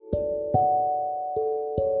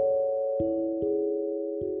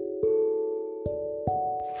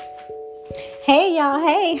Hey y'all,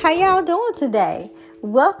 hey, how y'all doing today?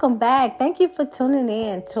 Welcome back. Thank you for tuning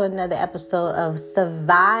in to another episode of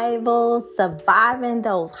Surviving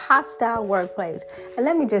those hostile workplace. And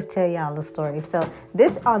let me just tell y'all a story. So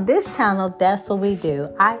this on this channel, that's what we do.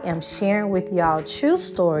 I am sharing with y'all true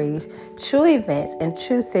stories, true events, and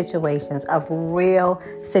true situations of real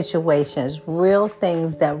situations, real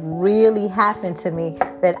things that really happened to me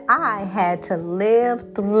that I had to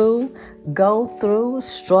live through, go through,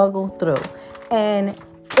 struggle through. And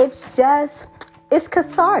it's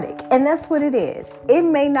cathartic, and that's what it is. It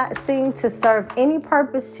may not seem to serve any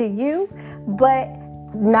purpose to you, but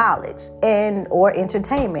knowledge and or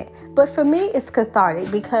entertainment. But for me, it's cathartic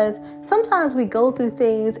because sometimes we go through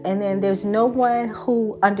things and then there's no one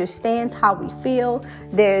who understands how we feel.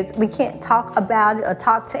 We can't talk about it or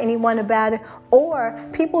talk to anyone about it, or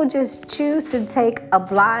people just choose to take a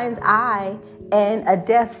blind eye and a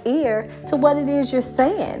deaf ear to what it is you're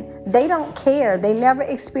saying. They don't care. They never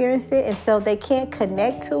experienced it, and so they can't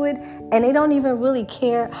connect to it, and they don't even really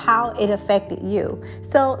care how it affected you.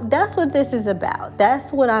 So that's what this is about.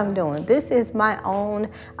 That's what I'm doing. This is my own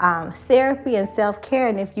therapy and self-care,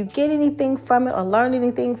 and if you get anything from it or learn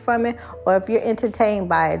anything from it, or if you're entertained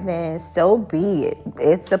by it, then so be it.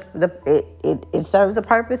 It serves a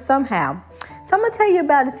purpose somehow. So I'm going to tell you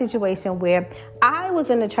about a situation where I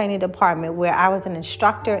was in the training department where I was an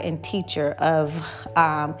instructor and teacher of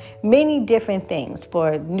many different things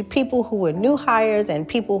for people who were new hires and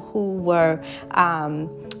people who were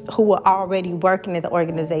already working at the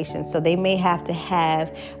organization. So they may have to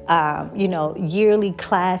have, yearly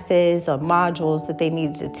classes or modules that they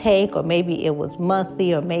needed to take, or maybe it was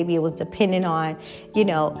monthly, or maybe it was depending on,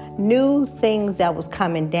 new things that was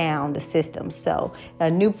coming down the system. So a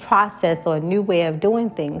new process or a new way of doing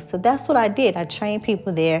things. So that's what I did. I trained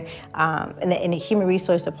people there in the human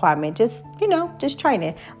resource department, just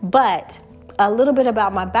training. But a little bit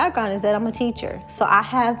about my background is that I'm a teacher. So I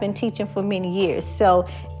have been teaching for many years. So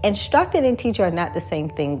instructing and teacher are not the same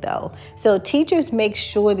thing though. So teachers make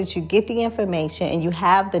sure that you get the information and you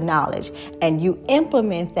have the knowledge and you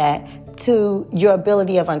implement that to your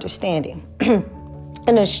ability of understanding.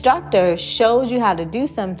 An instructor shows you how to do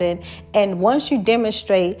something, and once you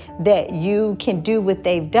demonstrate that you can do what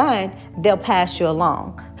they've done, they'll pass you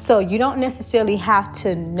along. So you don't necessarily have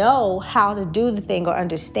to know how to do the thing or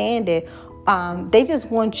understand it. They just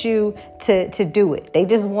want you to do it. They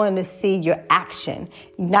just want to see your action,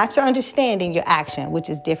 not your understanding, your action, which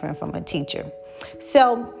is different from a teacher.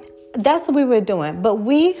 So that's what we were doing. But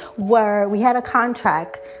we had a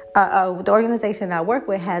contract. The organization I work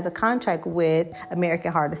with has a contract with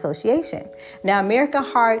American Heart Association. Now, American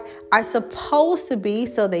Heart are supposed to be,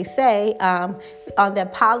 so they say, on their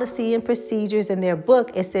policy and procedures in their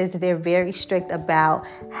book, it says that they're very strict about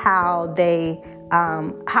how they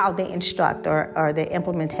instruct or the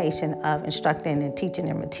implementation of instructing and teaching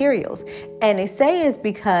their materials. And they say it's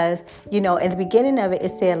because, in the beginning of it, it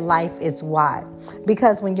said life is why.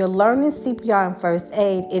 Because when you're learning CPR and first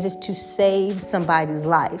aid, it is to save somebody's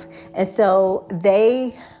life. And so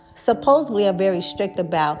they supposedly are very strict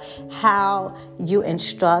about how you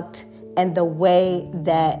instruct and the way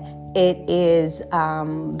that it is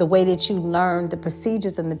the way that you learn the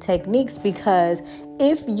procedures and the techniques, because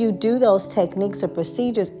if you do those techniques or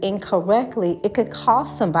procedures incorrectly, it could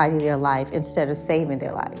cost somebody their life instead of saving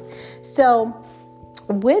their life. So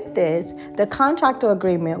with this, the contractor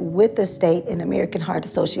agreement with the state and American Heart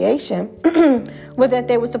Association was that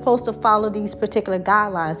they were supposed to follow these particular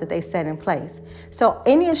guidelines that they set in place. So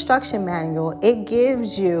in the instruction manual, it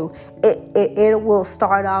gives you, it will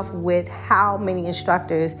start off with how many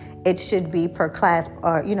instructors it should be per class,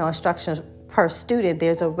 or, instructions per student.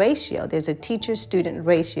 There's a ratio. There's a teacher-student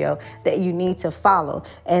ratio that you need to follow.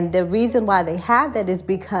 And the reason why they have that is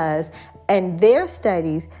because in their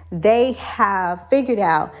studies, they have figured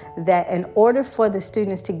out that in order for the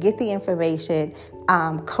students to get the information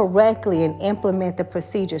correctly and implement the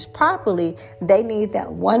procedures properly, they need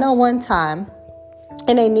that one-on-one time.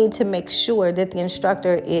 And they need to make sure that the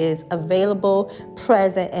instructor is available,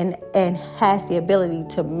 present, and has the ability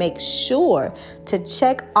to make sure to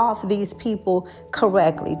check off these people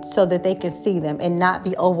correctly so that they can see them and not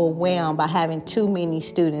be overwhelmed by having too many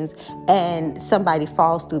students and somebody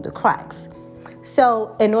falls through the cracks.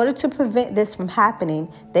 So in order to prevent this from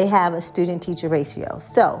happening, they have a student-teacher ratio.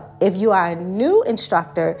 So if you are a new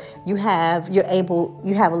instructor, you have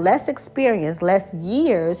less experience, less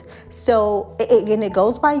years. So it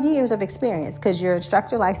goes by years of experience because your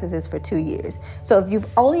instructor license is for 2 years. So if you've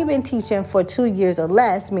only been teaching for 2 years or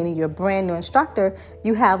less, meaning you're a brand new instructor,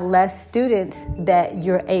 you have less students that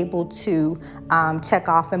you're able to check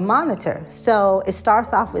off and monitor. So it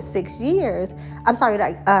starts off with 6 years.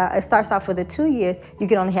 It starts off with the 2 years. You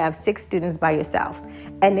can only have 6 students by yourself.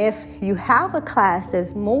 And if you have a class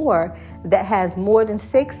that has more than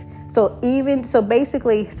 6, so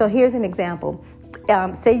here's an example.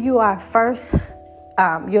 Say you are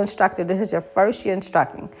your instructor, this is your first year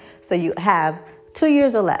instructing. So you have 2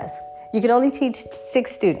 years or less. You can only teach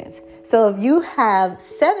 6 students. So if you have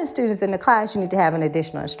 7 students in the class, you need to have an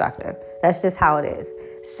additional instructor. That's just how it is.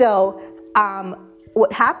 So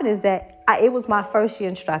what happened is that it was my first year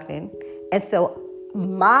instructing. And so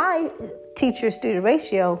my teacher-student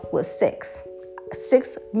ratio was 6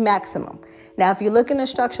 maximum. Now, if you look in the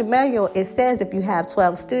instruction manual, it says if you have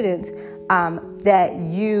 12 students, that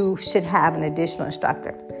you should have an additional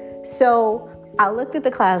instructor. So I looked at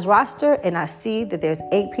the class roster and I see that there's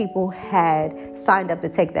 8 people had signed up to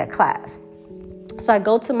take that class. So I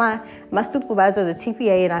go to my supervisor, the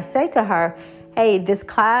TPA, and I say to her, hey, this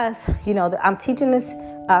class, I'm teaching this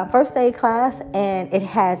first aid class and it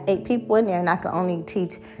has 8 people in there and I can only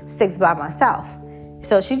teach 6 by myself.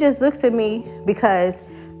 So she just looks at me because,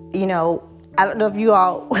 I don't know if you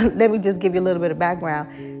all, let me just give you a little bit of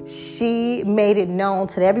background. She made it known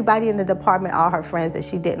to everybody in the department, all her friends, that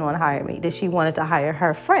she didn't want to hire me, that she wanted to hire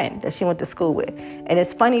her friend that she went to school with. And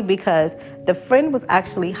it's funny because the friend was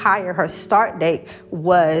actually hired, her start date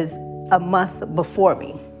was a month before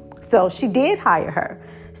me. So she did hire her.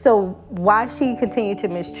 So why she continued to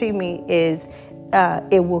mistreat me is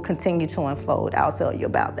it will continue to unfold. I'll tell you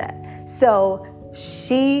about that. So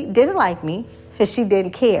she didn't like me because she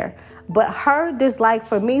didn't care. But her dislike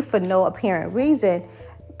for me for no apparent reason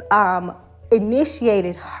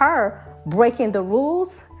initiated her breaking the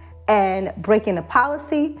rules and breaking a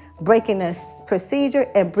policy, breaking a procedure,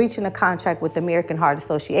 and breaching a contract with the American Heart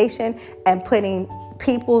Association and putting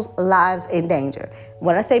people's lives in danger.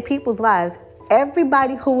 When I say people's lives,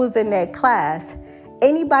 everybody who was in that class,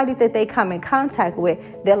 anybody that they come in contact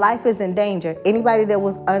with, their life is in danger. Anybody that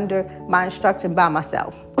was under my instruction by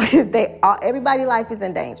myself, everybody's life is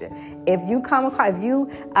in danger. If you come across,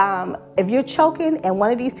 if you're choking and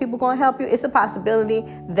one of these people going to help you, it's a possibility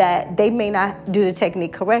that they may not do the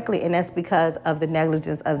technique correctly, and that's because of the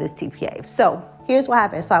negligence of this TPA. So here's what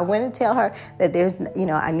happened. So I went and tell her that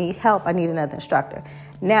I need help. I need another instructor.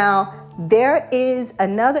 Now, there is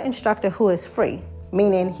another instructor who is free,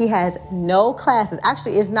 meaning he has no classes.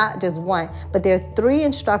 Actually, it's not just one, but there are 3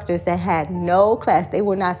 instructors that had no class. They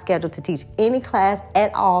were not scheduled to teach any class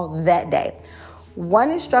at all that day. One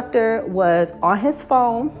instructor was on his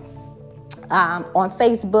phone, on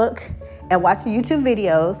Facebook, and watching YouTube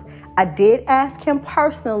videos. I did ask him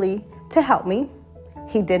personally to help me.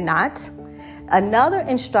 He did not. Another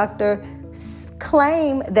instructor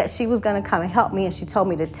claimed that she was going to come and help me, and she told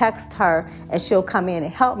me to text her and she'll come in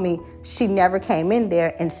and help me. She never came in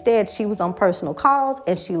there. Instead, she was on personal calls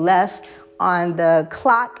and she left on the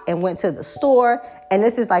clock and went to the store. And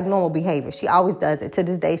this is like normal behavior. She always does it. To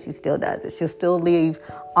this day, she still does it. She'll still leave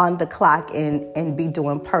on the clock and be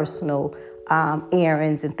doing personal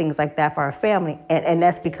errands and things like that for her family. And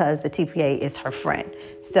that's because the TPA is her friend.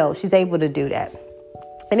 So she's able to do that.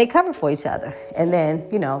 And they cover for each other. And then,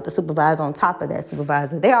 the supervisor on top of that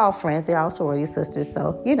supervisor, they're all friends. They're all sorority sisters.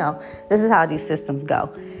 So, this is how these systems go.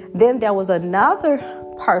 Then there was another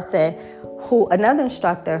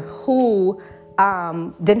instructor who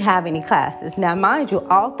didn't have any classes. Now, mind you,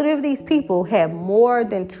 all 3 of these people had more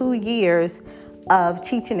than 2 years of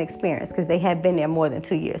teaching experience because they had been there more than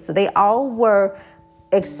 2 years. So they all were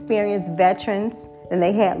experienced veterans and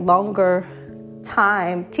they had longer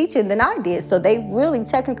time teaching than I did. So they really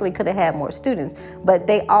technically could have had more students, but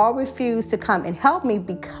they all refused to come and help me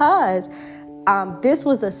because this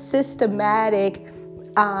was a systematic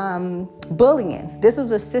bullying. This was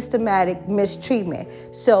a systematic mistreatment.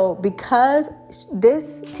 So because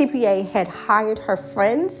this TPA had hired her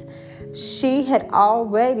friends, she had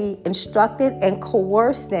already instructed and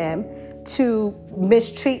coerced them to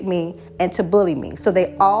mistreat me and to bully me. So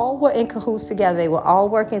they all were in cahoots together. They were all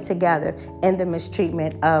working together in the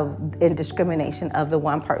mistreatment and discrimination of the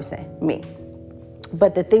one person, me.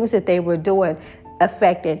 But the things that they were doing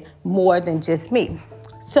affected more than just me.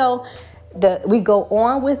 So we go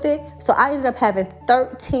on with it. So I ended up having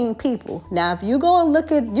 13 people. Now, if you go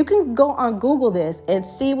and you can go on Google this and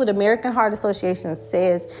see what American Heart Association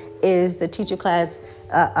says is the teacher class,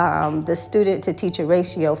 the student to teacher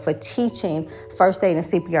ratio for teaching first aid and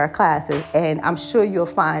CPR classes. And I'm sure you'll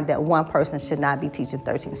find that one person should not be teaching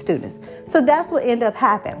 13 students. So that's what ended up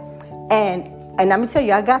happening. And let me tell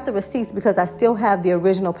you, I got the receipts because I still have the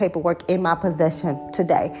original paperwork in my possession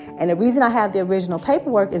today. And the reason I have the original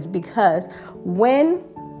paperwork is because when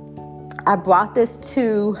I brought this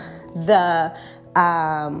to the,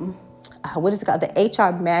 the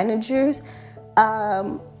HR managers,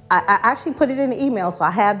 I actually put it in the email, so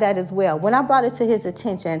I have that as well. When I brought it to his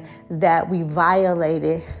attention that we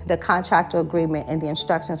violated the contractual agreement and the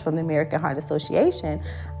instructions from the American Heart Association,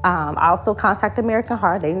 I also contacted American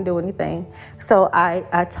Heart. They didn't do anything. So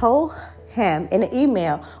I told him in an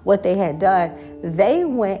email what they had done. They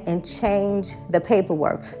went and changed the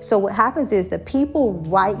paperwork. So what happens is the people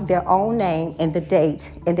write their own name and the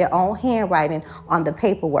date in their own handwriting on the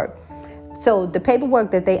paperwork. So the paperwork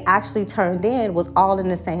that they actually turned in was all in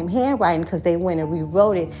the same handwriting because they went and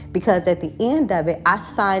rewrote it, because at the end of it, I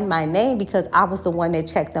signed my name because I was the one that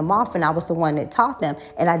checked them off and I was the one that taught them,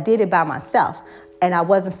 and I did it by myself. And I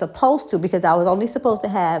wasn't supposed to, because I was only supposed to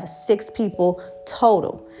have 6 people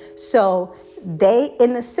total. So they,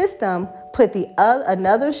 in the system, put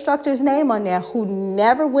another instructor's name on there who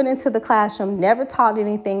never went into the classroom, never taught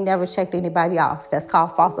anything, never checked anybody off. That's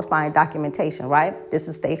called falsifying documentation, right? This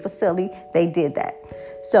is state facility. They did that.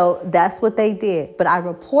 So that's what they did. But I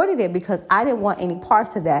reported it because I didn't want any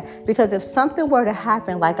parts of that. Because if something were to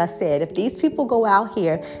happen, like I said, if these people go out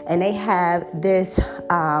here and they have this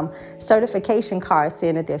certification card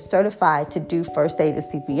saying that they're certified to do first aid and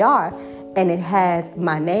CPR, and it has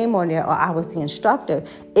my name on there, or I was the instructor,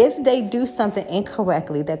 if they do something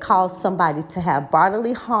incorrectly that caused somebody to have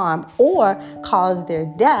bodily harm or cause their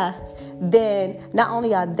death, then not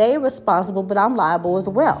only are they responsible, but I'm liable as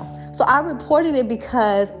well. So I reported it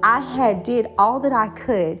because I did all that I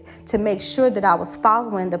could to make sure that I was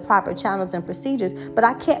following the proper channels and procedures, but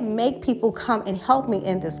I can't make people come and help me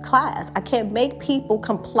in this class. I can't make people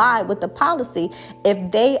comply with the policy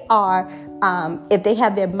if they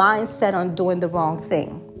have their mind set on doing the wrong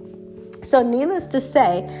thing. So needless to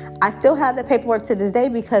say, I still have the paperwork to this day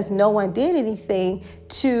because no one did anything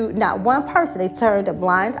to, not one person. They turned a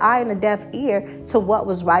blind eye and a deaf ear to what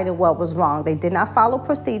was right and what was wrong. They did not follow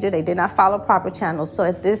procedure. They did not follow proper channels. So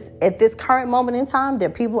at this current moment in time, there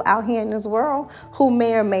are people out here in this world who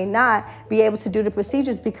may or may not be able to do the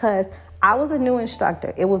procedures because I was a new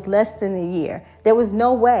instructor. It was less than a year. There was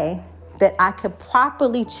no way that I could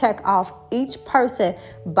properly check off each person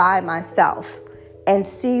by myself and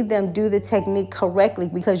see them do the technique correctly,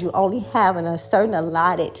 because you only have a certain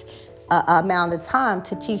allotted amount of time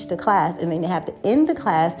to teach the class, and then you have to end the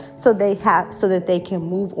class so that they can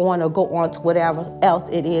move on or go on to whatever else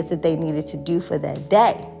it is that they needed to do for that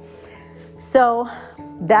day. So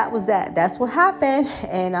that was that. That's what happened,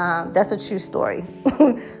 and that's a true story.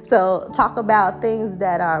 So talk about things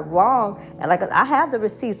that are wrong. And like I have the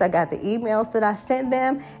receipts, I got the emails that I sent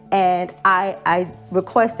them, and I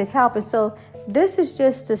requested help. And so this is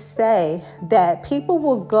just to say that people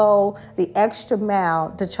will go the extra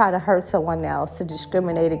mile to try to hurt someone else, to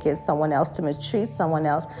discriminate against someone else, to mistreat someone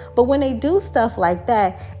else. But when they do stuff like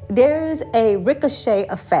that, there's a ricochet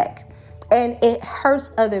effect. And it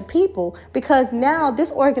hurts other people, because now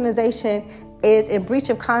this organization is in breach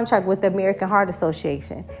of contract with the American Heart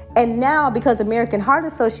Association. And now, because American Heart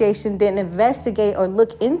Association didn't investigate or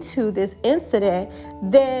look into this incident,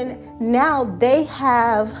 then now they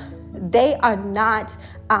are not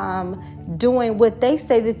doing what they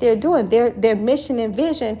say that they're doing. Their mission and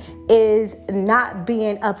vision is not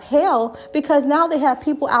being upheld, because now they have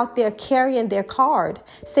people out there carrying their card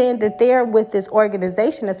saying that they're with this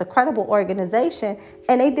organization, it's a credible organization,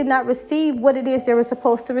 and they did not receive what it is they were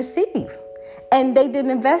supposed to receive. And they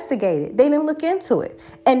didn't investigate it. They didn't look into it.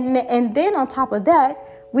 And then on top of that,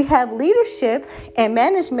 we have leadership and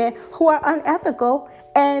management who are unethical,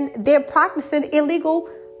 and they're practicing illegal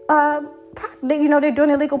they're doing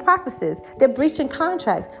illegal practices. They're breaching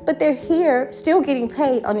contracts, but they're here still getting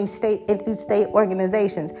paid on these state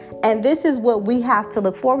organizations. And this is what we have to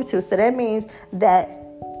look forward to. So that means that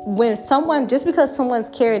when just because someone's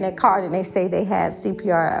carrying a card and they say they have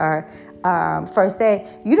CPR or first aid,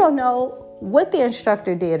 you don't know what the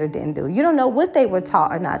instructor did or didn't do. You don't know what they were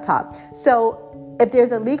taught or not taught. So if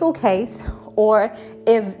there's a legal case, or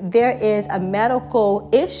if there is a medical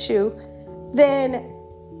issue, then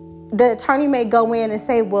the attorney may go in and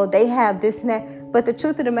say, well, they have this and that. But the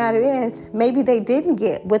truth of the matter is, maybe they didn't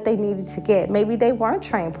get what they needed to get. Maybe they weren't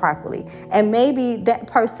trained properly. And maybe that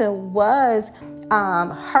person was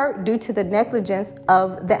hurt due to the negligence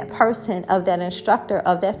of that person, of that instructor,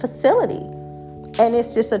 of that facility. And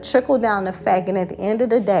it's just a trickle down effect. And at the end of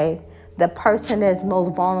the day, the person that's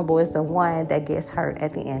most vulnerable is the one that gets hurt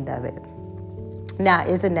at the end of it. Now,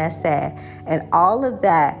 isn't that sad? And all of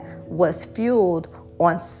that was fueled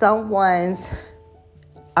on someone's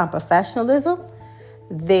unprofessionalism,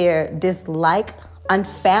 their dislike,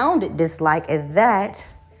 unfounded dislike at that,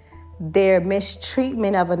 their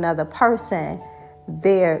mistreatment of another person,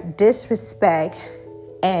 their disrespect,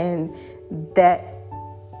 and that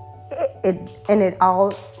it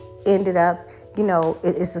all ended up,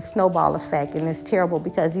 it's a snowball effect, and it's terrible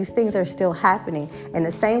because these things are still happening. And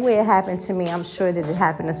the same way it happened to me, I'm sure that it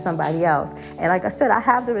happened to somebody else. And like I said, I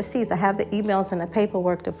have the receipts, I have the emails and the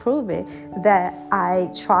paperwork to prove it, that I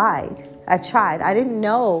tried. I didn't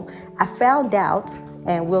know. I found out,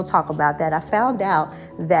 and we'll talk about that. I found out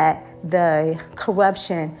that the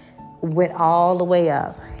corruption went all the way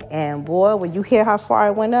up. And boy, when you hear how far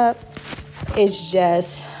it went up, it's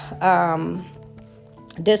just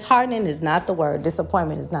disheartening is not the word.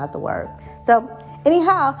 Disappointment is not the word. So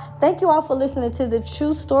anyhow, thank you all for listening to the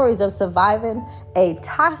true stories of surviving a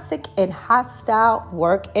toxic and hostile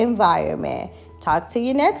work environment. Talk to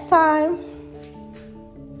you next time.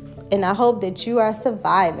 And I hope that you are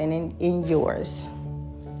surviving in yours.